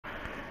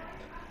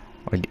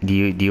Or do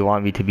you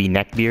want me to be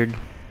neckbeard?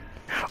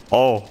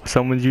 Oh,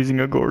 someone's using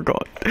a Gorgon.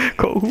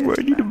 Who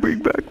I need to bring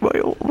back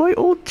my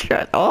old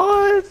chat.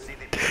 Oh,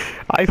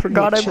 I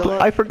forgot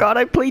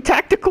I play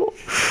tactical.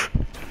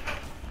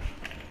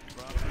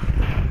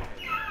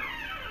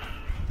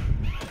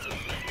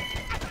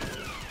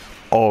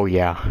 Oh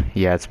yeah,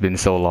 it's been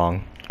so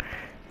long.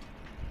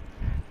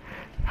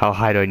 How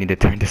high do I need to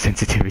turn the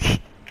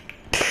sensitivity?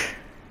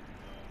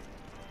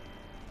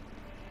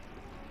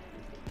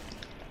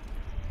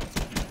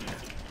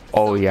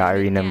 Oh yeah, I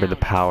remember the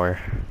power.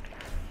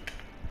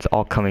 It's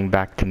all coming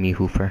back to me,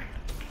 Hooper.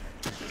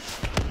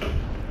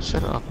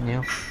 Shut up,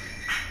 Neil.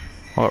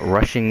 Oh,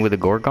 rushing with a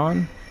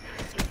Gorgon?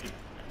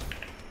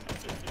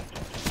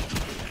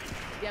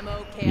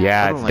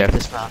 Yeah,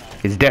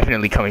 it's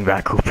definitely coming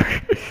back, Hooper.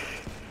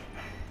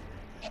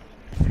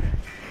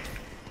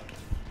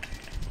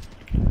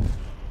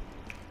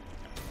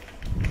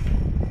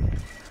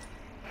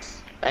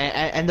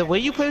 And the way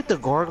you play with the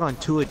Gorgon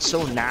too, it's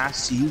so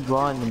nasty. You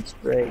run and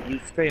spray. You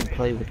spray and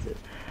play with it.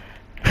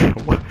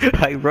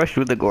 I rush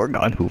with the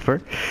Gorgon,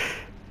 Hooper.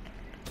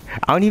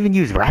 I don't even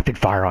use rapid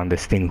fire on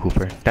this thing,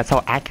 Hooper. That's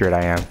how accurate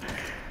I am.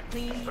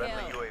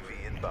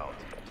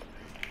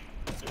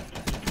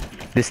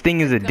 This thing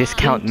is a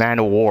discount man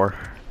of war.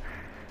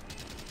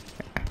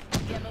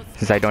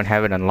 Since I don't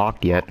have it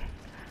unlocked yet.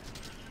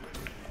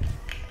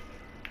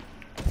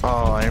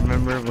 Oh, I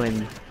remember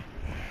when...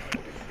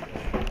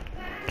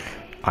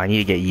 I need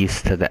to get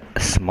used to the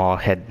small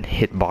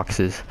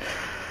hitboxes.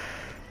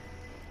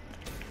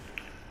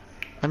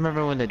 I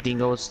remember when the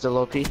dingo was still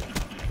OP.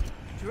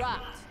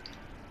 Dropped.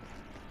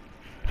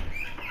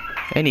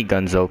 Any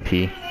gun's OP.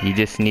 You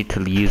just need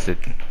to use it.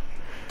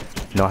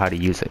 Know how to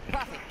use it.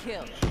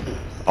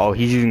 Oh,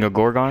 he's using a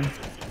Gorgon?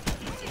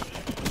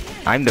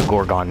 I'm the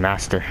Gorgon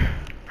master.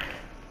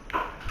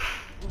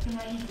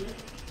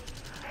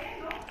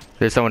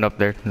 There's someone up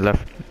there,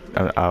 left.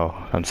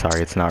 Oh, I'm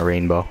sorry, it's not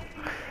Rainbow.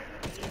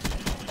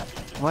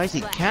 Why is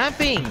he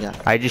camping?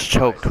 I just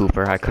choked,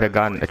 Hooper. I could have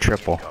gotten a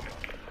triple.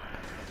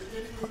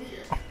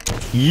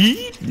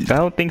 Yeet? I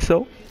don't think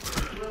so.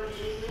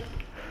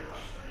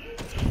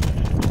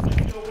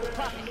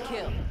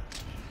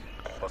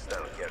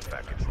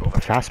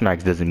 Fast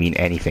max doesn't mean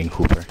anything,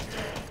 Hooper.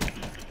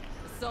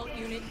 Assault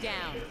unit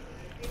down.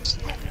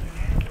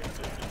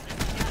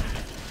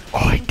 Oh,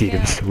 I did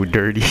him so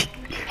dirty.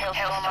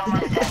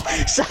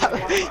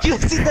 Stop. You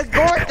see the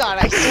Gorgon,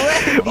 I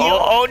swear.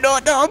 Oh no,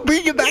 I'll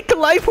bring you back to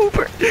life,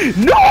 Hooper.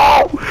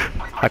 No!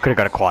 I could have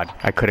got a quad.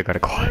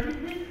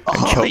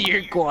 Oh,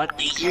 you're quad.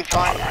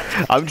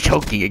 I'm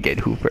choking again,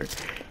 Hooper.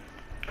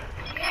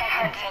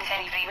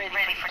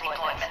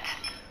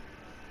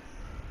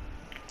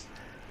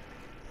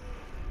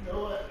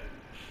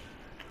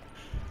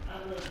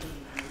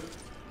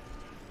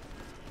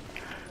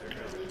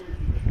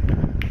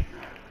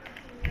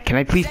 Can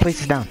I please place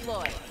this down?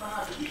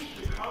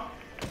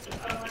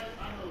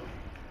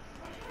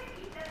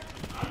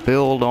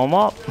 Build them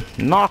up,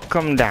 knock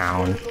them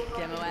down.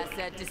 Demo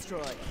asset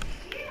destroyed.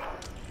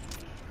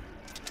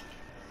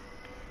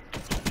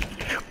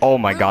 Oh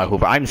my god,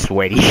 Hooper, I'm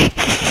sweaty.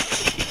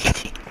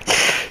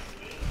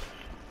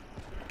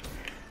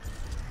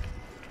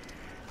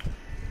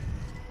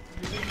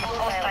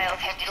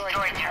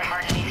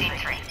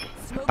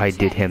 I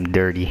did him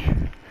dirty.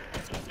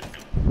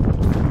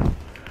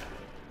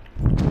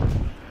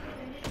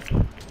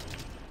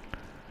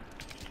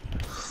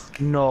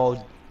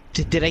 No,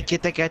 did I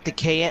get that guy to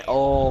KN?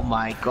 Oh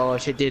my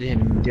gosh, I did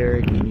him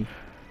dirty.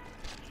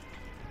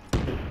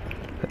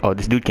 Oh,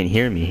 this dude can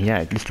hear me.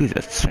 Yeah, this dude's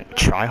a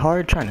try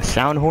hard trying to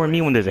sound horn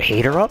me when there's a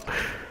hater up.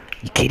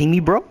 You kidding me,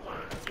 bro?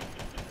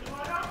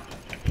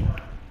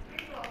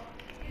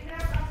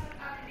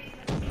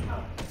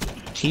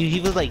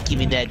 He was like, give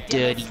me that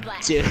dirty.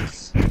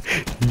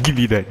 Give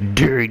me that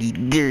dirty.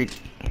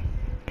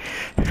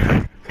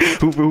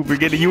 Hooper,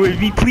 get a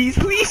UAV,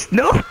 please,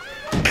 no.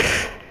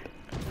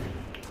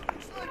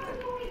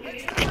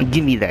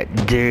 Give me that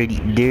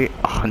dirty.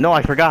 Oh, no,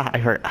 I forgot.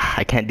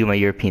 I can't do my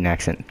European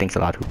accent. Thanks a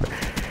lot, Hooper.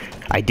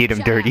 I did him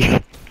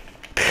dirty.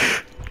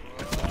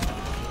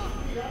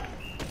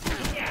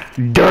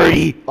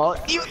 Dirty. Oh,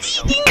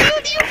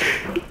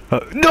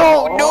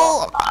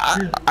 No.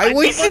 I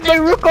wasted my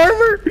rook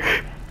armor.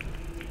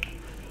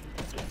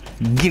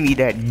 Give me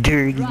that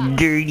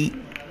dirty.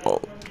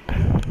 Oh.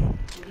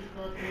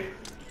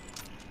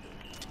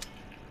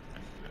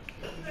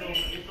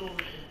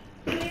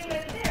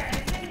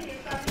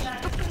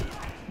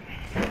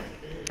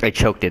 I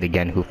choked it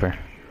again, Hooper.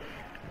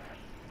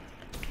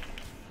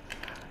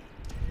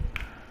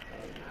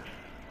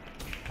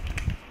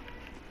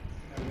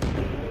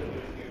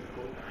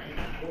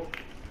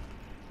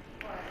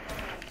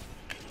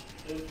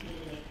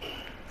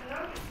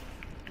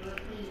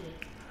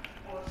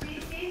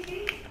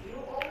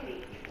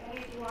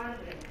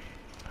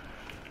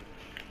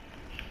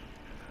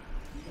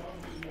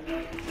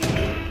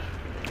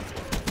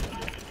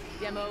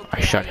 I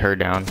shut her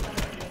down.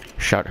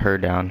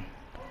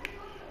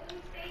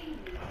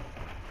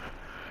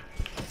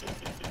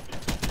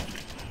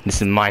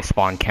 This is my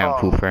spawn camp,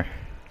 Oh. Hooper.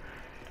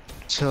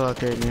 Chill out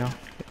there, Neil.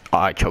 Oh,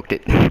 I choked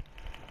it.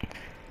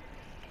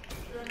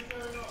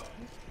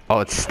 Oh,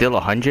 it's still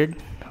 100?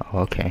 Oh,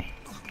 okay.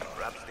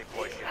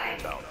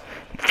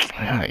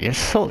 Yeah, you're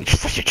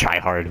such a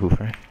tryhard,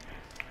 Hooper.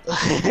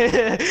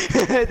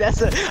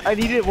 That's a. I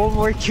needed one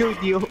more kill,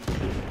 Neil.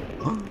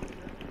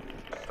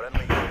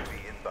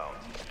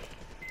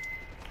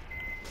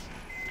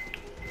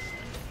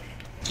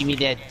 Give me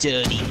that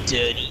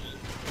dirty.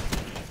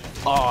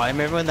 Oh, I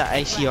remember when the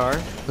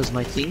ICR was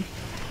my thing.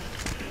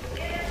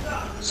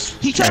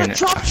 He tried to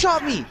drop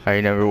shot me! I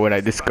remember when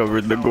I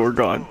discovered the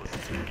Gorgon.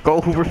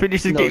 Go, Hoover,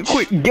 finish this game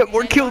quick. Get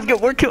more kills, I'm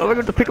going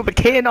to pick up a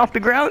can off the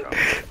ground.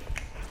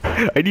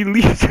 I need to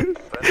leave.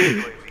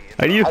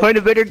 I need to find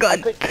a better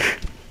gun.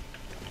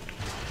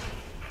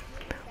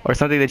 Or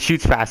something that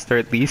shoots faster,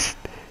 at least.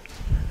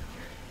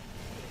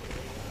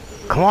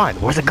 Come on,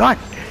 where's the gun?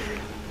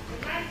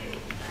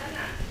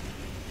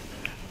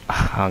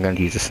 I'm gonna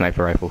use a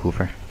sniper rifle,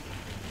 Hoover.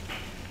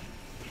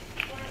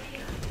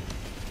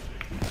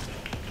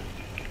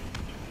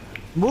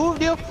 Move,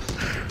 Neil!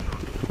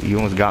 You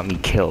almost got me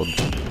killed.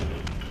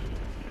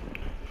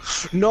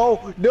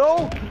 No!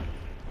 No!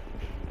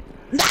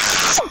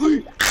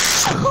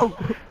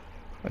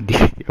 Do you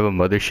have a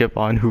mothership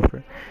on,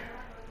 Hoover?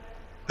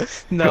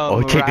 No,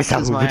 Oh, check this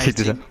out, Rax is Hoover, my check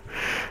this out. team.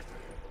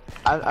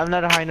 I'm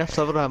not a high enough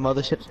level to have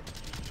motherships.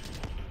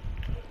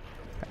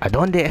 ¿A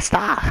dónde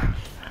está?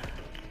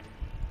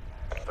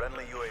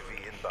 Friendly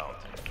UAV inbound.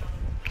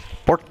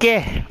 ¿Por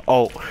qué?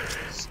 Oh,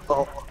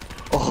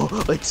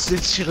 Oh, it's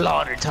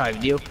slaughter time,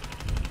 Neil.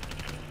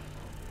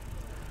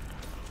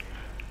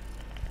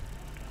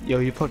 Yo,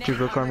 you popped your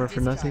book armor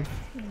for nothing?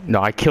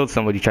 no, I killed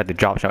somebody who tried to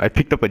drop shot. I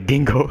picked up a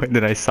dingo and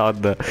then I saw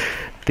the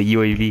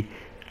UAV.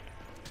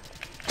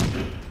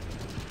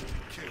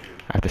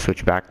 I have to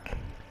switch back.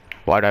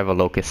 Why do I have a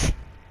locust?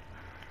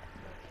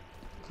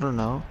 I don't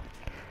know.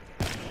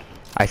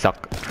 I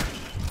suck.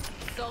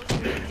 Assault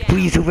unit down.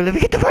 Please, Hoover, let me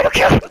get the final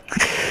kill!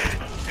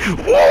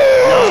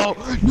 No!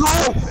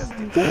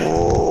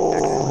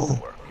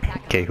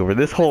 Okay, Hoover,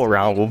 this whole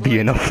round will be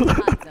enough.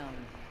 Hot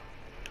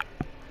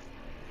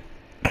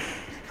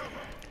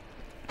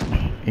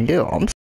zone. Yeah, I'm